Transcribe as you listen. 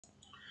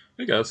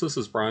Hey guys, this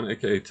is Brian,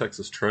 aka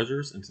Texas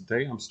Treasures, and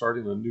today I'm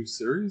starting a new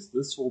series.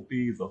 This will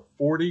be the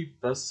 40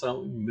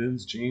 best-selling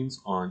men's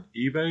jeans on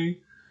eBay,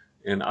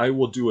 and I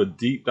will do a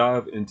deep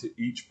dive into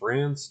each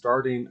brand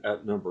starting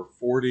at number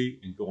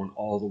 40 and going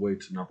all the way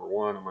to number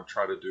 1. I'm going to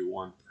try to do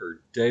one per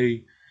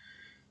day.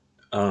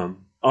 All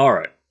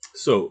right,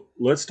 so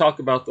let's talk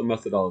about the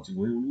methodology.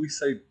 When we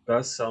say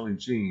best-selling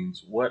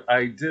jeans, what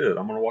I did,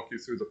 I'm going to walk you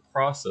through the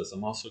process.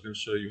 I'm also going to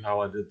show you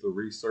how I did the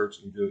research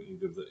and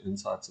give the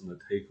insights and the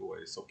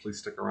takeaways. So please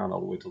stick around all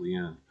the way till the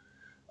end.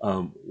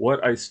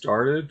 What I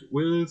started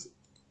with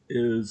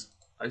is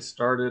I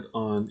started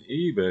on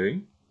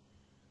eBay.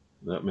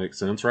 That makes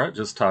sense, right?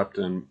 Just typed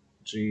in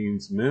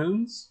jeans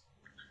men's.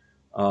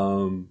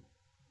 Um,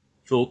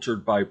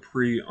 Filtered by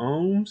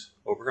pre-owned.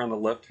 Over here on the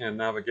left-hand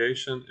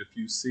navigation, if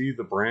you see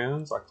the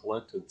brands, I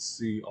collected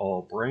see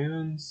all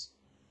brands.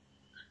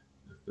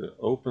 If it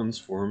opens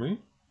for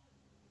me.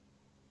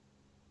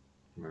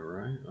 All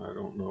right, I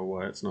don't know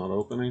why it's not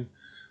opening.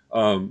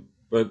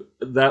 But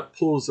that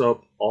pulls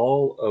up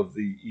all of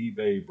the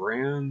eBay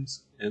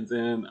brands, and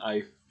then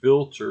I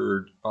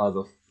filtered by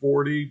the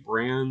 40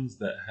 brands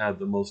that had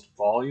the most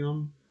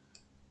volume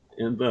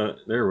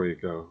there we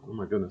go. Oh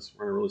my goodness,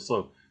 running really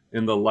slow.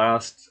 In the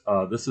last,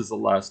 this is the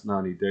last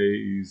 90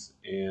 days,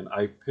 and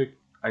I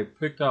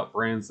picked out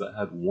brands that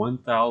had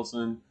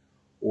 1,000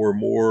 or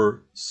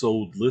more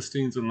sold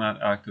listings in that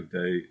active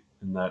day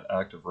in that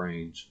active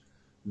range.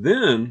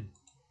 Then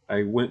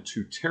I went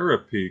to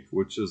Terapeak,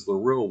 which is the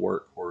real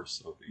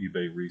workhorse of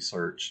eBay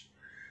research.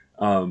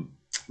 Um,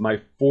 my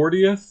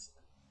 40th,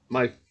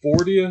 my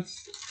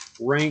 40th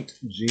ranked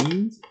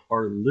jeans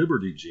are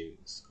Liberty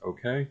jeans.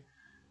 Okay.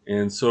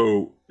 And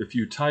so if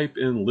you type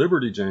in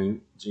Liberty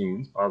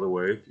jeans, by the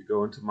way, if you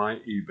go into my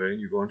eBay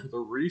and you go into the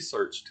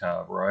research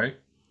tab, right?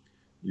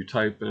 You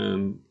type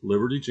in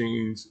Liberty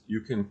jeans,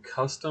 you can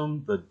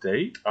custom the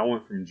date. I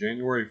went from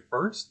January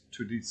 1st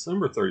to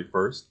December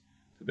 31st.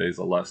 Today's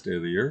the last day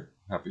of the year.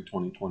 Happy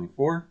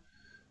 2024.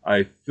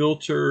 I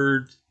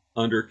filtered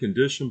under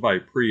condition by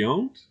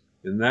pre-owned,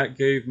 and that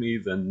gave me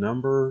the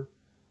number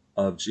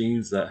of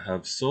jeans that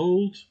have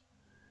sold.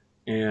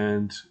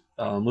 And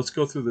let's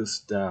go through this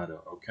data,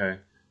 okay?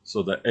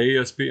 So the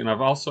ASP, and I'm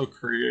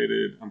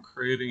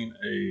creating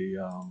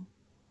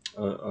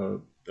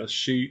a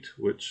sheet,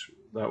 which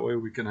that way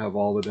we can have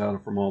all the data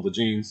from all the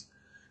genes,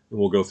 and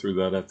we'll go through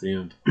that at the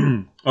end.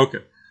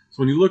 Okay, so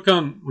when you look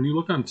on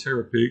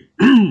Terapeak,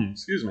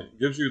 excuse me, it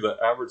gives you the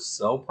average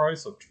sell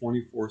price of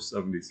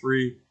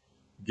 $24.73,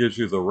 gives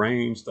you the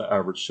range, the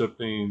average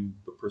shipping,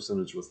 the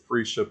percentage with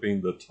free shipping,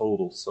 the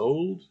total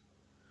sold.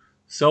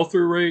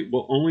 Sell-through rate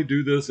will only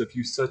do this if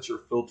you set your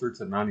filter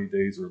to 90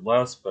 days or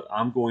less, but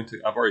I've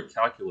already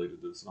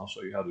calculated this, and I'll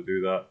show you how to do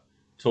that.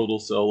 Total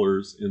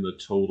sellers in the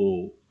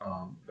total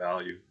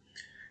value.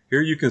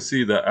 Here you can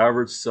see the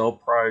average sell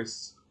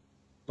price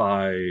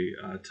by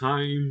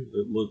time.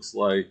 It looks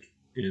like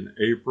in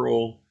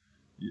April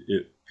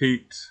it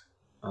peaked,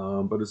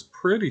 but it's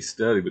pretty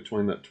steady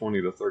between that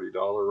 $20 to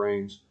 $30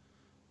 range.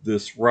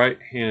 This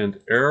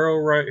right-hand arrow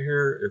right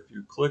here, if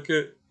you click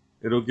it,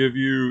 it'll give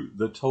you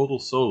the total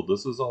sold.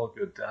 This is all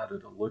good data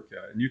to look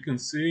at. And you can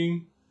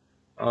see,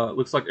 it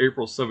looks like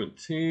April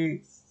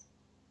 17th,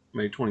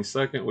 May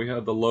 22nd, we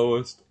had the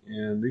lowest.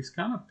 And these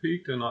kind of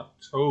peaked in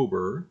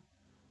October,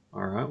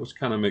 all right, which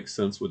kind of makes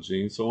sense with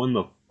jeans. So in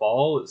the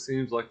fall, it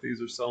seems like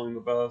these are selling the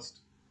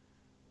best.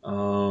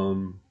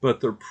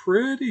 But they're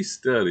pretty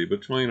steady.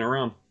 Between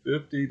around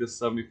 50 to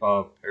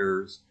 75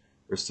 pairs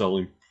are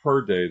selling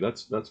per day.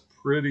 That's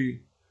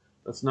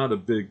not a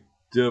big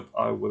dip,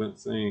 I wouldn't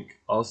think.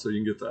 Also,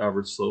 you can get the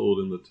average sold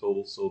and the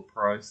total sold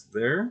price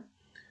there.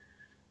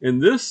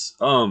 And this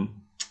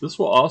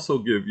will also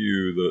give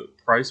you the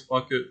price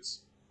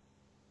buckets.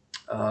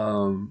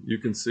 You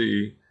can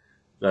see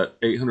that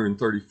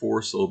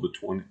 834 sold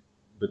between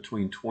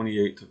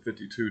 $28 to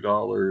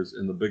 $52,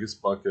 and the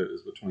biggest bucket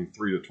is between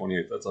 $3 to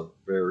 $28. That's a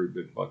very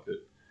big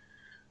bucket.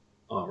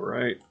 All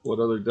right, what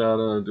other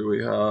data do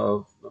we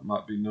have that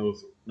might be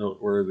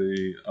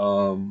noteworthy?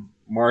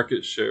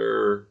 Market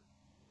share.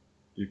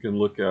 You can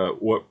look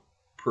at what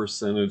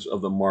percentage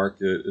of the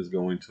market is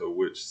going to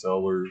which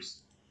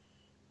sellers.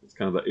 It's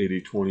kind of the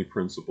 80-20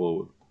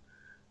 principle.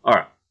 All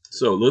right,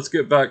 so let's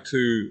get back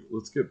to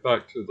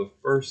the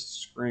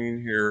first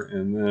screen here,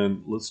 and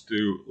then let's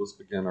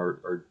begin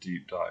our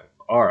deep dive.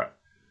 All right,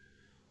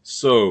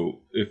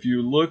 so if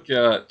you look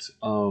at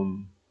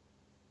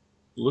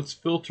let's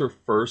filter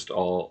first of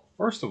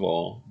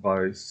all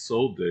by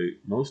sold date,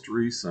 most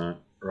recent,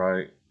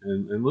 right?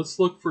 And let's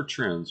look for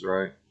trends,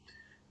 right?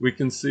 We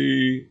can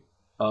see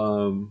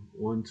 1,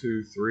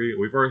 2, 3.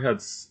 We've already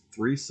had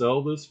 3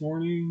 sell this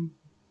morning.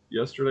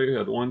 Yesterday we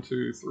had 1,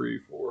 2, 3,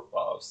 4,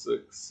 5,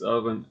 6,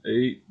 7,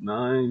 8,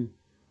 9,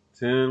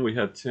 10. We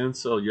had 10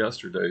 sell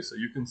yesterday. So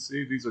you can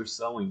see these are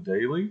selling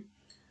daily.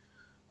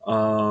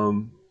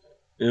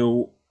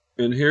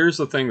 And here's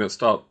the thing that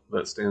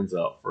stands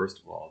out. First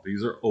of all,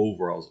 these are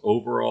overalls.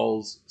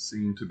 Overalls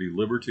seem to be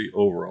Liberty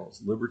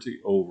overalls. Liberty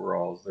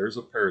overalls. There's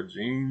a pair of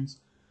jeans,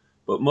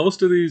 but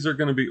most of these are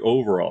going to be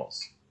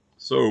overalls.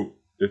 So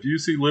if you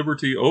see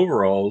Liberty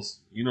overalls,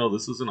 you know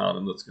this is an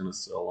item that's going to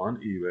sell on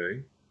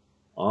eBay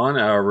on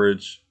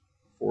average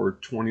for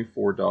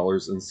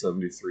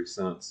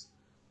 $24.73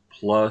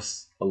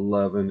 plus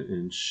 11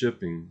 in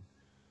shipping.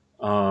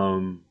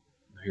 Um,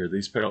 Here,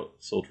 these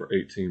sold for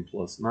 18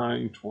 plus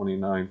 9,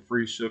 29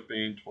 free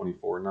shipping,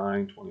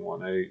 24.9,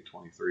 21.8,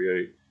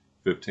 23.8,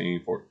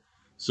 15.4.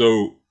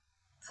 So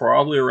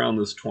probably around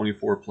this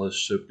 24 plus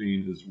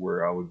shipping is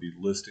where I would be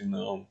listing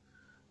them.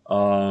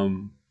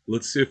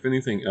 Let's see if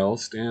anything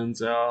else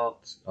stands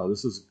out.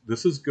 This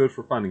is good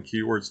for finding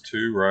keywords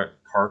too, right?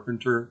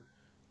 Carpenter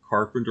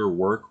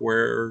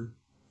workwear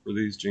for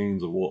these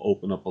jeans. We'll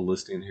open up a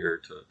listing here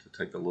to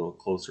take a little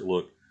closer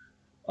look.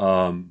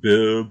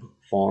 Bib,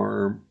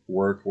 farm,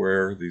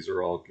 workwear. These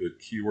are all good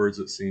keywords,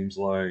 it seems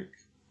like.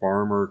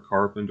 Farmer,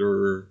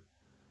 carpenter,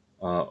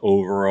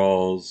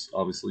 overalls.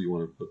 Obviously, you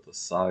want to put the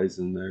size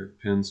in there.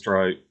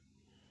 Pinstripe.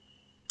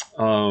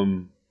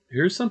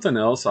 Here's something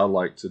else I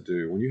like to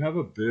do. When you have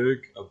a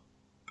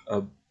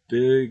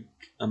big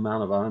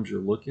amount of items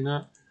you're looking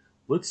at,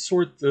 let's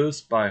sort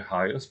this by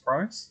highest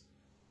price.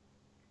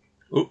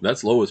 Oh,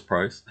 that's lowest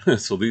price.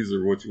 So these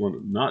are what you want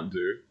to not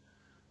do.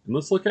 And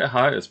let's look at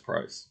highest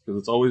price, because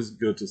it's always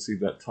good to see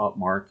that top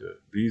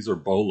market. These are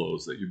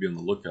bolos that you'd be on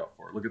the lookout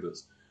for. Look at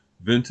this.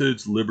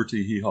 Vintage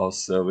Liberty Hee Haw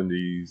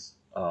 70s,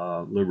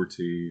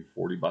 Liberty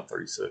 40 by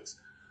 36.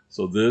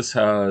 So this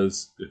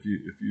has, if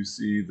you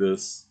see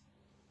this,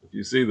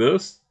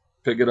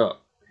 pick it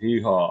up.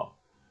 Hee Haw.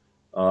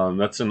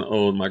 That's an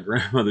old, my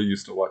grandmother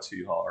used to watch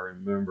Hee Haw. I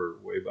remember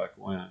way back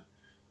when.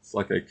 It's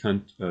like a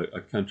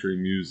country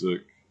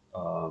music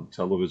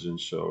television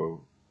show.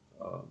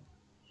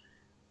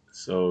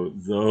 So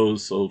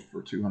those sold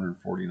for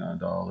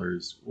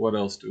 $249. What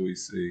else do we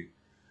see?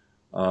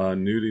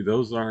 Nudie,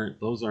 those aren't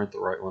the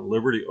right one.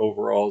 Liberty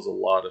overalls, a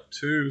lot of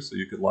 2, so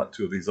you could lot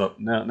 2 of these up.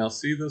 Now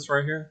see this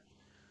right here?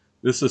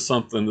 This is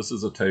a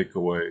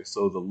takeaway.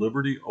 So the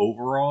Liberty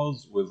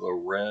overalls with a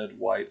red,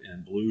 white,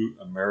 and blue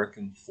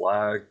American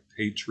flag,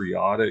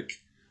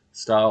 patriotic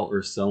style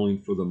are selling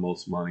for the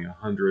most money.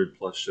 100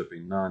 plus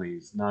shipping,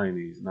 90s,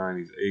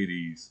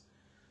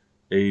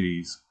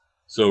 80s.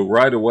 So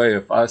right away,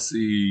 if I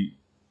see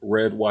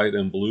red, white,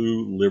 and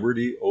blue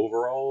Liberty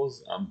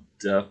overalls, I'm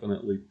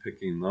definitely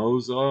picking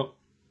those up.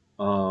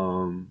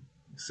 60s,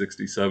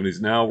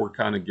 70s. Now we're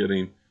kind of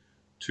getting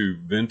to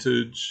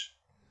vintage.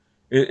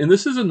 And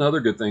this is another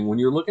good thing. When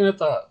you're looking at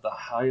the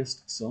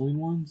highest selling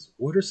ones,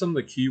 what are some of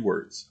the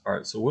keywords? All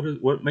right, so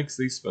what makes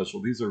these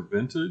special? These are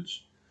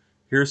vintage.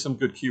 Here's some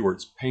good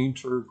keywords.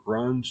 Painter,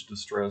 grunge,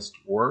 distressed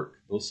work.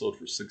 Those sold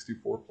for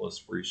 64 plus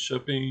free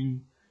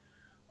shipping.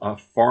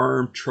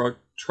 Farm,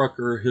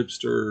 trucker,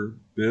 hipster,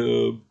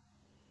 bib,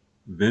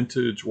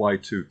 vintage,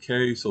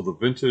 Y2K. So the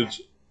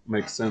vintage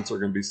makes sense are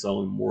going to be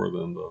selling more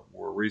than the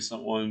more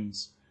recent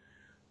ones.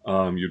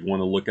 You'd want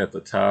to look at the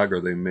tag.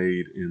 Are they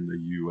made in the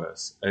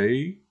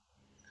USA?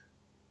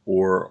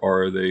 Or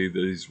are they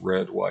these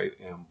red, white,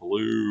 and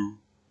blue?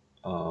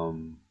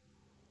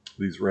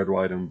 These red,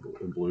 white, and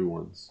blue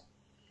ones.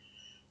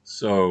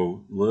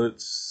 So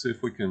let's see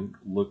if we can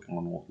look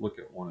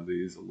at one of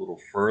these a little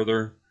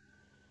further.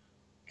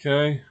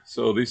 Okay,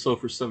 so these sold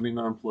for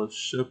 79 plus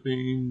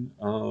shipping.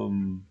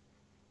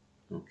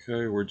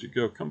 Okay, where'd you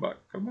go? Come back.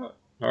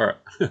 All right.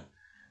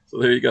 So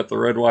there you got the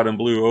red, white, and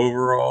blue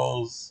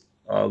overalls.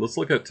 Let's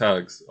look at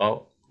tags.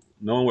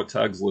 Knowing what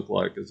tags look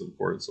like is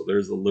important. So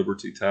there's the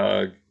Liberty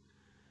tag.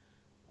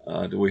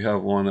 Do we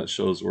have one that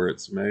shows where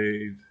it's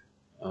made?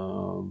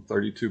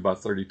 32 by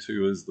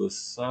 32 is the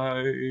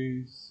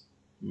size.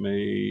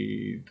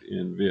 Made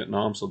in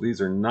Vietnam. So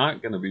these are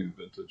not going to be the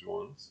vintage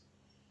ones.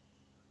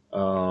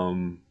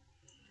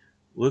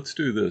 Let's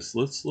do this.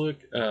 Let's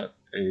look at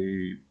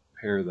a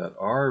pair that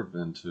are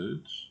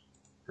vintage,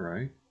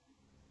 right?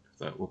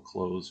 That will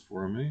close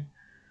for me.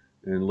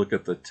 And look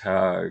at the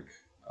tag.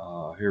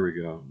 Here we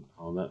go.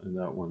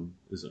 That one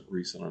isn't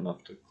recent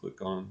enough to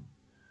click on.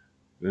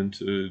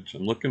 Vintage.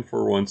 I'm looking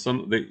for one.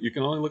 You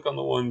can only click on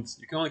the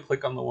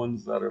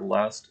ones that are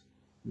last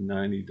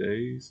 90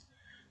 days.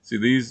 See,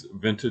 these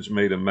vintage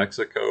made in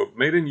Mexico,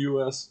 made in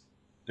US,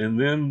 and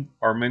then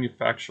our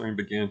manufacturing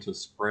began to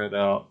spread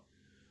out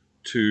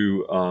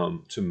to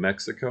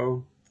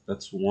Mexico.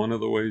 That's one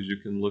of the ways you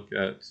can look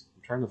at.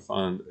 I'm trying to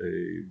find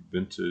a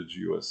vintage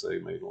USA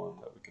made one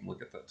that we can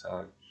look at that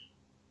tag.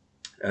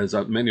 As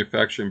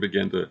manufacturing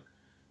began to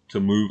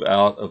move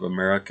out of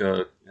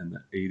America in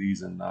the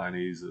 80s and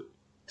 90s, it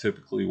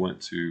typically went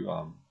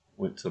to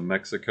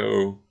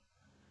Mexico,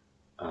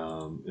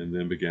 and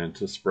then began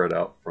to spread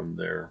out from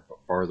there,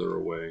 farther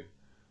away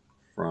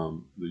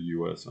from the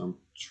U.S. I'm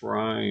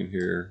trying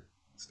here.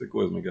 Stick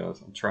with me,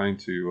 guys. I'm trying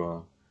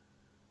to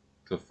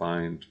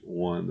find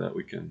one that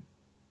we can,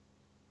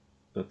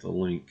 that the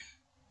link.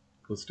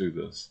 Let's do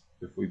this.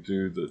 If we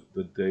do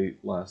the date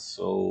last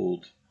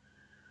sold,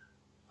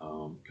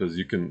 because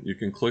you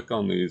can click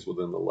on these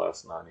within the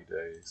last 90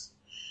 days.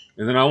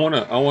 And then I want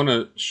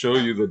to show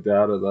you the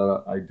data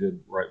that I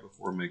did right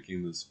before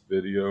making this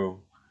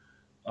video.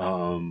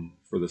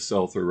 for the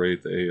sell-through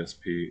rate, the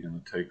ASP, and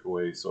the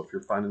takeaway. So if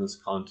you're finding this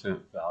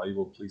content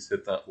valuable, please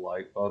hit that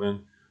like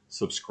button.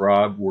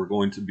 Subscribe. We're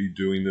going to be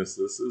doing this.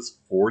 This is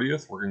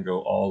 40th. We're going to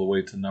go all the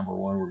way to number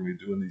 1. We're going to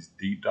be doing these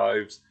deep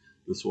dives.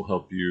 This will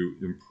help you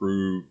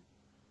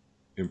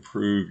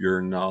improve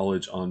your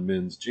knowledge on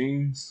men's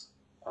jeans.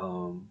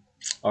 All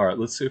right,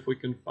 let's see if we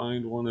can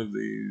find one of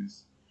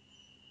these.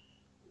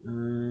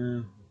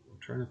 I'm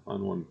trying to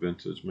find one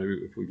vintage.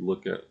 Maybe if we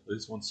look at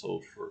this one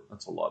sold for,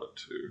 that's a lot of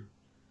 2.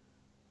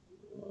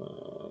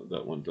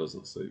 That one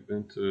doesn't say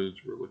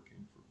vintage. We're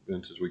looking for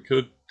vintage. We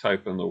could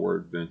type in the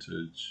word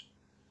vintage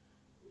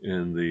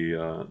in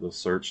the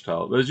search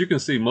tile. But as you can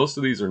see, most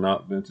of these are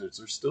not vintage.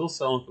 They're still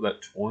selling for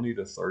that $20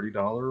 to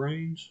 $30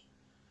 range.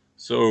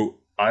 So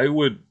I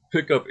would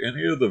pick up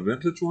any of the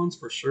vintage ones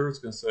for sure. It's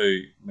going to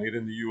say made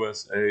in the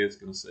USA. It's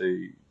going to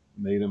say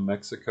made in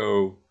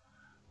Mexico.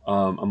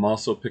 I'm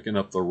also picking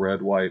up the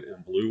red, white,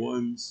 and blue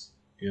ones.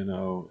 You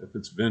know, if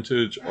it's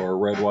vintage or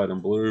red, white,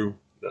 and blue,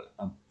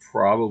 I'm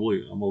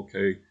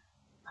okay.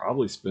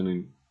 Probably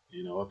spending,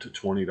 you know, up to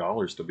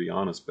 $20 to be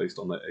honest, based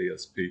on the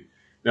ASP.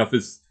 Now, if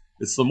it's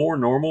the more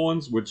normal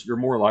ones, which you're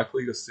more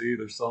likely to see,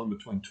 they're selling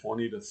between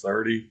 20 to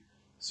 30.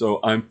 So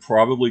I'm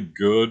probably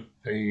good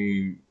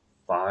paying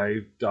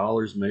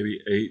 $5,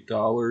 maybe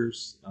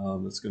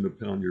 $8. That's going to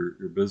depend on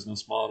your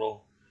business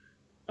model.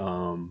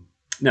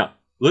 Now,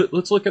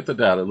 let's look at the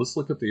data. Let's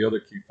look at the other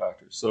key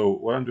factors. So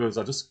what I'm doing is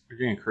I just,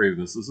 again, created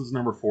this. This is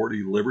number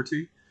 40,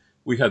 Liberty.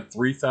 We had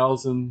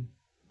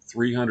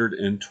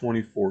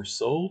 3,324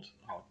 sold.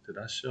 Oh, did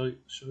I show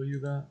you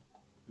that?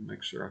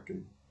 Make sure I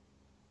can.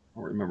 I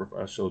don't remember if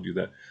I showed you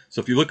that.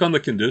 So if you look on the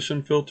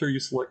condition filter, you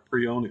select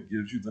pre-owned, it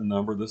gives you the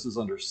number. This is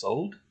under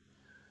sold.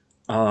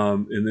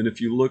 And then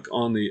if you look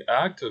on the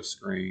active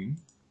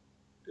screen,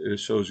 it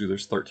shows you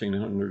there's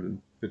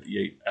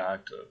 1,358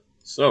 active.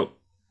 So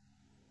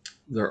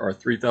there are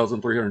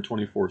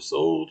 3,324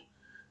 sold,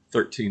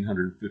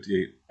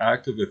 1,358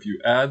 active. If you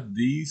add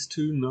these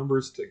two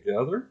numbers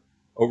together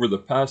over the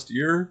past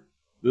year,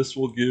 this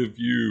will give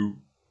you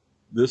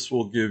the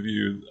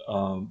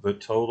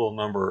total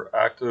number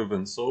active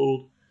and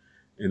sold.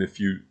 And if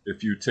you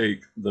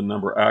take the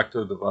number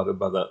active divided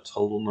by that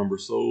total number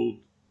sold,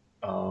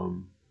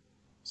 total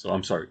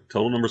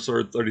number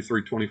sold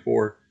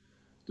 3,324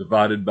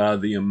 divided by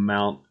the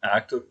amount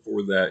active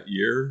for that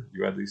year,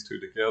 you add these two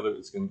together,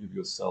 it's going to give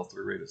you a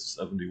sell-through rate of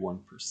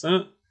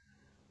 71%.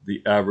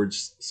 The average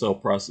sell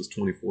price is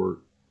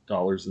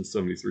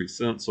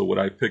 $24.73. So would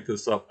I pick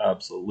this up?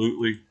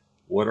 Absolutely.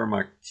 What are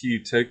my key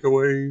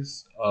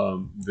takeaways?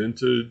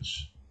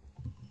 Vintage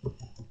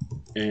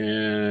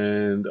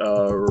and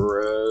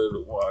red,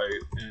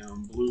 white,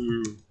 and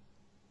blue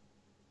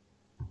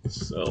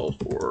sell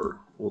for,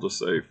 we'll just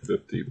say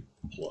 50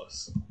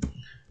 plus.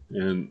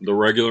 And the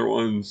regular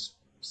ones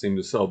seem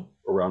to sell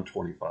around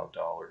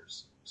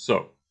 $25.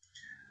 So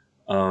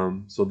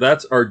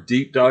that's our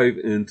deep dive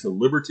into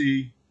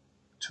Liberty.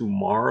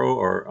 Tomorrow,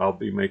 or I'll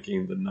be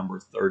making the number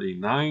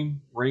 39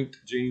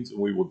 ranked jeans,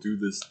 and we will do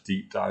this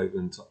deep dive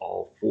into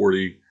all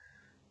 40.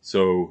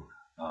 So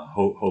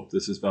hope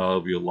this is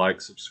valuable.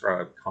 Like,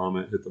 subscribe,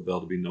 comment, hit the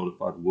bell to be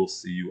notified. We'll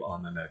see you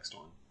on the next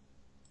one.